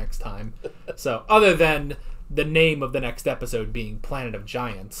preview for next time. So other than the name of the next episode being Planet of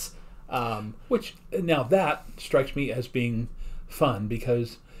Giants. Which, now that strikes me as being fun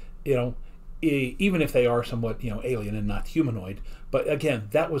because, even if they are somewhat, alien and not humanoid, but again,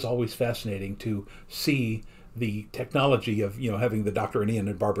 that was always fascinating to see the technology of, having the Dr. and Ian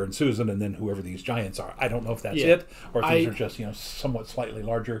and Barbara and Susan and then whoever these giants are. I don't know if that's it or if these are just, somewhat slightly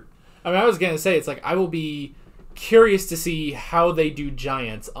larger. I mean, I was going to say, it's like, I will be curious to see how they do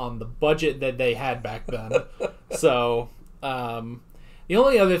giants on the budget that they had back then. So, the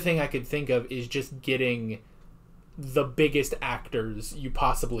only other thing I could think of is just getting the biggest actors you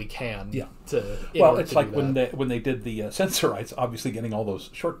possibly can. Yeah. Well, it's like when they did the Sensorites, obviously getting all those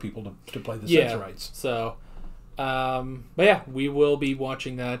short people to play the Sensorites. So, but yeah, we will be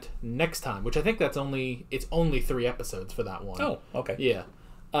watching that next time, which I think it's only 3 episodes for that one. Oh, okay. Yeah.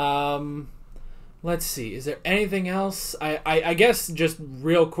 Let's see. Is there anything else? I guess just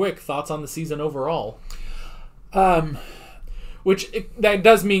real quick thoughts on the season overall. That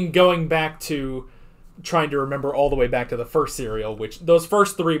does mean going back to trying to remember all the way back to the first serial, which those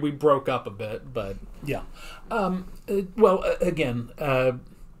first 3 we broke up a bit, but yeah. Well, again,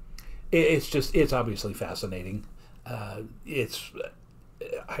 it's obviously fascinating. I've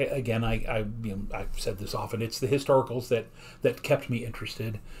said this often. It's the historicals that kept me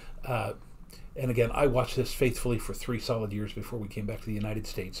interested. And again, I watched this faithfully for 3 solid years before we came back to the United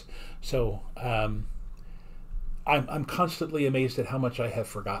States. So I'm constantly amazed at how much I have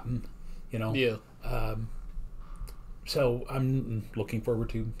forgotten. You know. Yeah. So I'm looking forward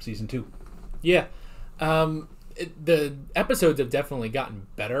to season 2. Yeah. The episodes have definitely gotten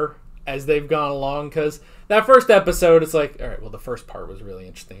better as they've gone along, because that first episode, it's like, all right, well, the first part was really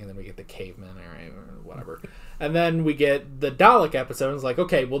interesting, and then we get the cavemen, all right, whatever. And then we get the Dalek episode, and it's like,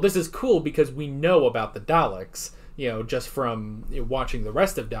 okay, well, this is cool because we know about the Daleks, just from watching the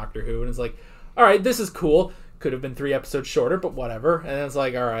rest of Doctor Who, and it's like, all right, this is cool. Could have been 3 episodes shorter, but whatever. And then it's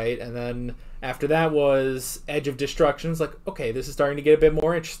like, all right, and then after that was Edge of Destruction. It's like, okay, this is starting to get a bit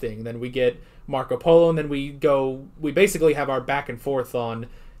more interesting. And then we get Marco Polo, and then we basically have our back and forth on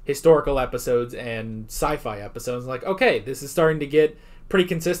historical episodes and sci-fi episodes. Like, okay, this is starting to get pretty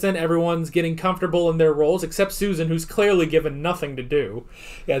consistent. Everyone's getting comfortable in their roles, except Susan, who's clearly given nothing to do.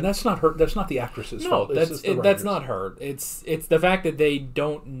 Yeah, and that's not her. That's not the actress's fault. No, that's not her. It's the fact that they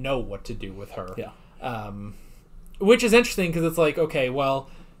don't know what to do with her. Yeah. Which is interesting because it's like, okay, well,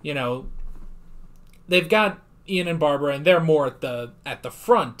 they've got Ian and Barbara, and they're more at the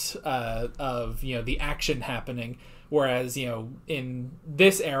front of the action happening. Whereas, in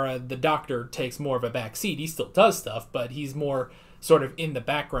this era, the Doctor takes more of a back seat. He still does stuff, but he's more sort of in the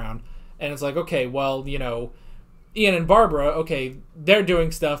background. And it's like, okay, well, Ian and Barbara, okay, they're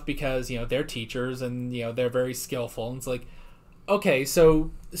doing stuff because, they're teachers and, they're very skillful. And it's like, okay,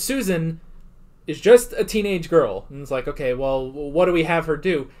 so Susan is just a teenage girl. And it's like, okay, well, what do we have her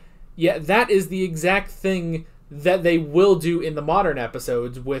do? Yeah, that is the exact thing that they will do in the modern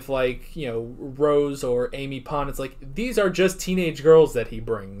episodes with, like, Rose or Amy Pond. It's like, these are just teenage girls that he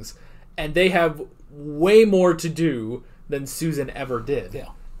brings, and they have way more to do than Susan ever did. Yeah.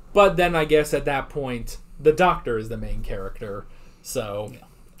 But then I guess at that point, the Doctor is the main character, so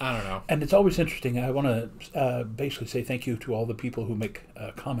I don't know. And it's always interesting. I want to basically say thank you to all the people who make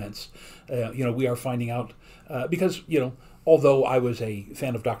comments. We are finding out, because, although I was a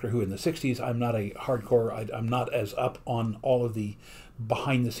fan of Doctor Who in the 60s, I'm not a hardcore, I'm not as up on all of the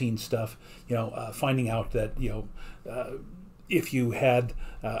behind-the-scenes stuff. Finding out that, if you had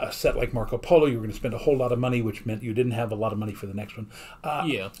a set like Marco Polo, you were going to spend a whole lot of money, which meant you didn't have a lot of money for the next one.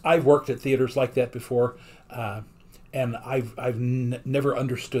 I've worked at theaters like that before, and I've never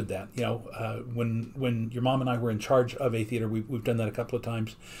understood that. When your mom and I were in charge of a theater, we've done that a couple of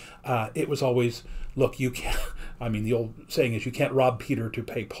times. It was always, look, you can't. I mean, the old saying is, you can't rob Peter to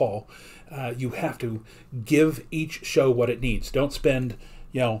pay Paul. You have to give each show what it needs. Don't spend,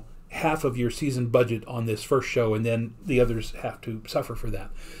 half of your season budget on this first show, and then the others have to suffer for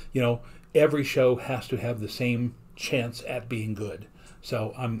that. Every show has to have the same chance at being good.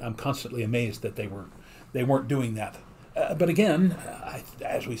 So I'm constantly amazed that they weren't doing that. But again,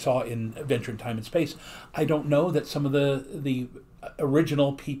 as we saw in Adventure in Time and Space, I don't know that some of the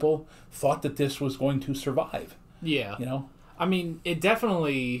original people thought that this was going to survive. Yeah. I mean, it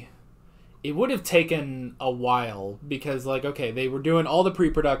would have taken a while because, like, okay, they were doing all the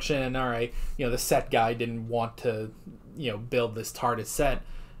pre-production, all right, the set guy didn't want to, build this TARDIS set.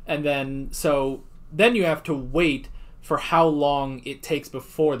 And then you have to wait for how long it takes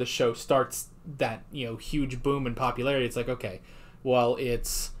before the show starts that, huge boom in popularity. It's like, okay, well,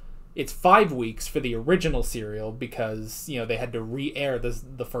 it's 5 weeks for the original serial because, they had to re-air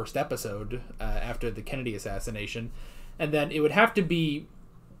the first episode after the Kennedy assassination. And then it would have to be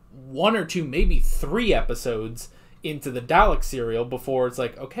 1 or 2, maybe 3 episodes into the Dalek serial before it's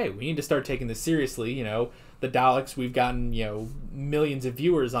like, okay, we need to start taking this seriously. The Daleks, we've gotten, millions of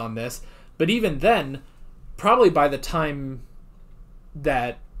viewers on this. But even then, probably by the time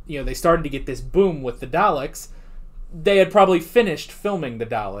that, they started to get this boom with the Daleks, they had probably finished filming the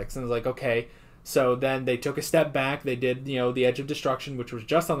Daleks. And it was like, okay, so then they took a step back. They did, the Edge of Destruction, which was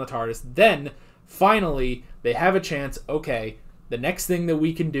just on the TARDIS. Then, finally, they have a chance, okay, the next thing that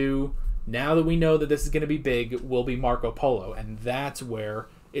we can do, now that we know that this is going to be big, will be Marco Polo. And that's where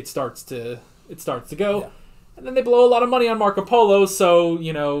it starts to go. Yeah. And then they blow a lot of money on Marco Polo, so,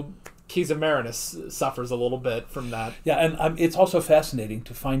 Keys of Marinus suffers a little bit from that. Yeah, and it's also fascinating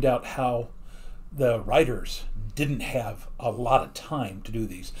to find out how the writers didn't have a lot of time to do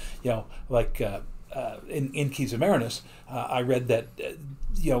these. In Keys of Marinus, I read that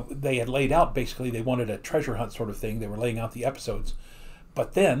they had laid out, basically they wanted a treasure hunt sort of thing. They were laying out the episodes,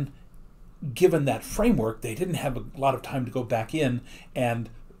 but then given that framework, they didn't have a lot of time to go back in and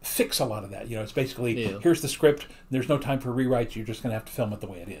fix a lot of that. It's basically, here's the script, there's no time for rewrites, you're just going to have to film it the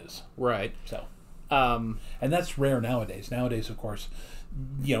way it is. Right. So, and that's rare nowadays. Nowadays, of course,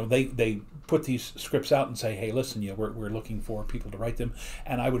 they put these scripts out and say, hey, listen, we're looking for people to write them.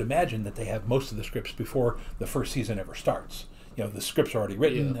 And I would imagine that they have most of the scripts before the first season ever starts. you know, the script's already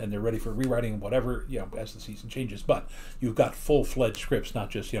written and they're ready for rewriting and whatever, you know, as the season changes. But you've got full-fledged scripts, not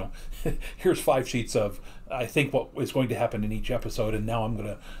just, you know, here's 5 sheets of, I think what is going to happen in each episode, and now I'm going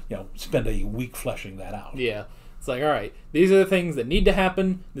to, you know, spend a week fleshing that out. Yeah. It's like, all right, these are the things that need to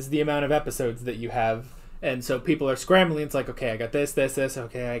happen. This is the amount of episodes that you have. And so people are scrambling. It's like, okay, I got this.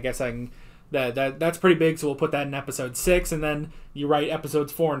 Okay, I guess I can... That's pretty big, so we'll put that in episode 6. And then you write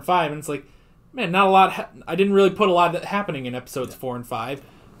episodes 4 and 5, and it's like, man, not a lot... I didn't really put a lot happening in episodes 4 and 5.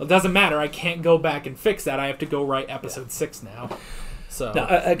 It doesn't matter. I can't go back and fix that. I have to go write episode 6 now. So now,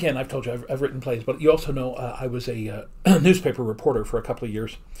 again, I've told you I've written plays, but you also know I was a newspaper reporter for a couple of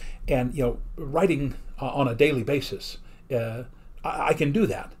years, and you know, writing on a daily basis, I can do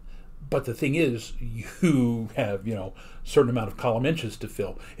that. But the thing is, you have, you know, a certain amount of column inches to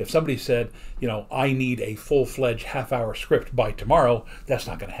fill. If somebody said, you know, I need a full-fledged half-hour script by tomorrow, that's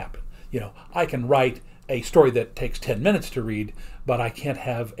not going to happen. You know, I can write a story that takes 10 minutes to read, but I can't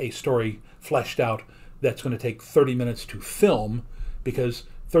have a story fleshed out that's going to take 30 minutes to film, because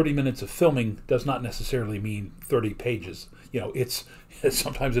 30 minutes of filming does not necessarily mean 30 pages. You know,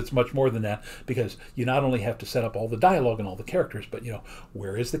 sometimes it's much more than that, because you not only have to set up all the dialogue and all the characters, but, you know,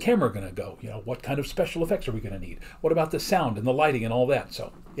 where is the camera going to go? You know, what kind of special effects are we going to need? What about the sound and the lighting and all that?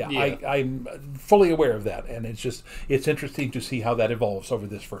 So, yeah. I'm fully aware of that, and it's interesting to see how that evolves over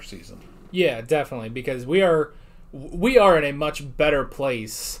this first season. Yeah, definitely, because we are in a much better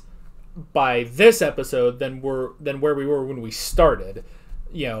place by this episode than where we were when we started.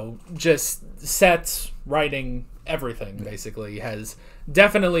 You know, just sets, writing, everything basically has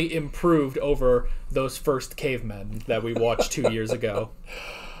definitely improved over those first Cavemen that we watched 2 years ago.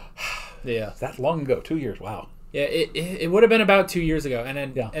 Yeah, that long ago, 2 years. Wow. Yeah, it would have been about 2 years ago,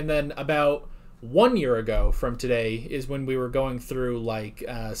 and then about 1 year ago from today is when we were going through like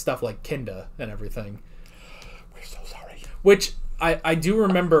stuff like Kinda and everything. We're so sorry. Which I do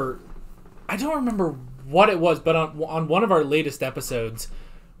remember. I don't remember what it was, but on one of our latest episodes,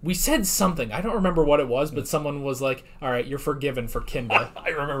 we said something. I don't remember what it was, but someone was like, all right, you're forgiven for Kinda. I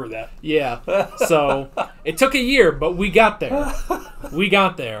remember that. Yeah. So it took a year, but we got there. We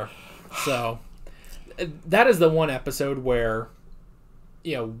got there. So that is the one episode where,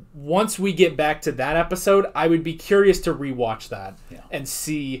 you know, once we get back to that episode, I would be curious to rewatch that and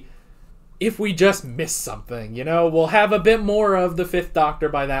see if we just missed something. You know, we'll have a bit more of the Fifth Doctor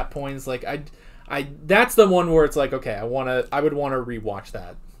by that point. It's like that's the one where it's like, okay, I would want to rewatch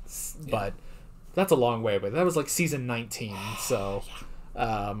that, but that's a long way away. That was like season 19, so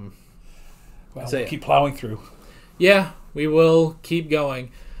we'll keep plowing through. Yeah, we will keep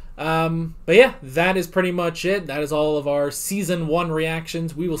going. But yeah, that is pretty much it. That is all of our season 1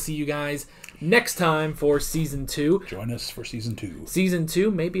 reactions. We will see you guys next time for season 2. Join us for season 2. Season 2,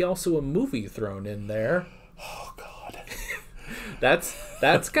 maybe also a movie thrown in there. Oh God.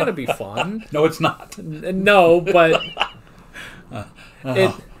 That's gonna be fun. No, it's not. No, but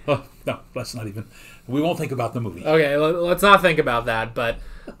no, let's not even. We won't think about the movie. Okay, let's not think about that. But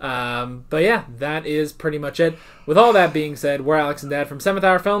yeah, that is pretty much it. With all that being said, we're Alex and Dad from 7th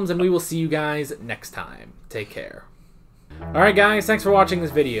Hour Films, and we will see you guys next time. Take care. Alright guys, thanks for watching this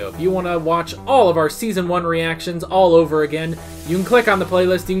video. If you want to watch all of our Season 1 reactions all over again, you can click on the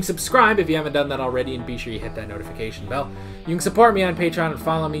playlist, you can subscribe if you haven't done that already, and be sure you hit that notification bell. You can support me on Patreon and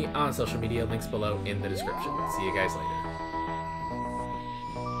follow me on social media, links below in the description. See you guys later.